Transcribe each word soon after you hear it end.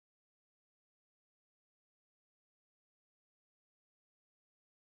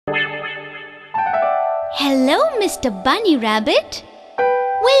Hello, Mr. Bunny Rabbit.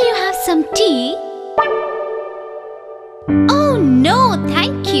 Will you have some tea? Oh no,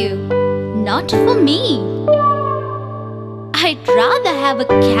 thank you. Not for me. I'd rather have a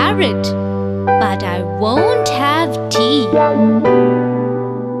carrot, but I won't have tea.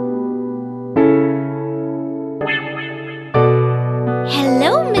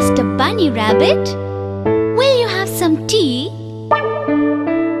 Hello, Mr. Bunny Rabbit. Will you have some tea?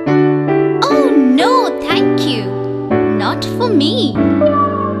 Oh no, thank you. Not for me.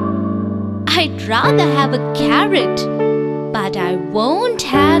 I'd rather have a carrot, but I won't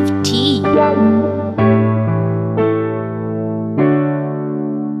have tea.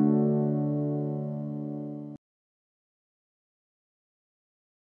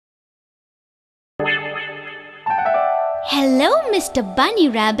 Hello, Mr. Bunny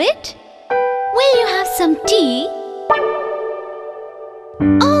Rabbit. Will you have some tea?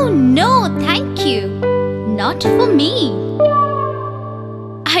 Oh no, thank you. Not for me.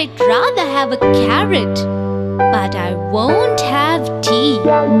 I'd rather have a carrot, but I won't have tea.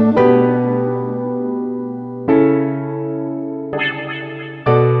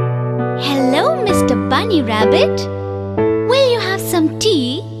 Hello, Mr. Bunny Rabbit. Will you have some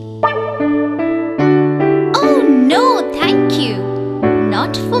tea? Oh no, thank you.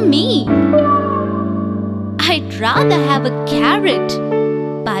 Not for me. I'd rather have a carrot,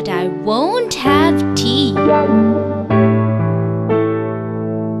 but I won't have tea.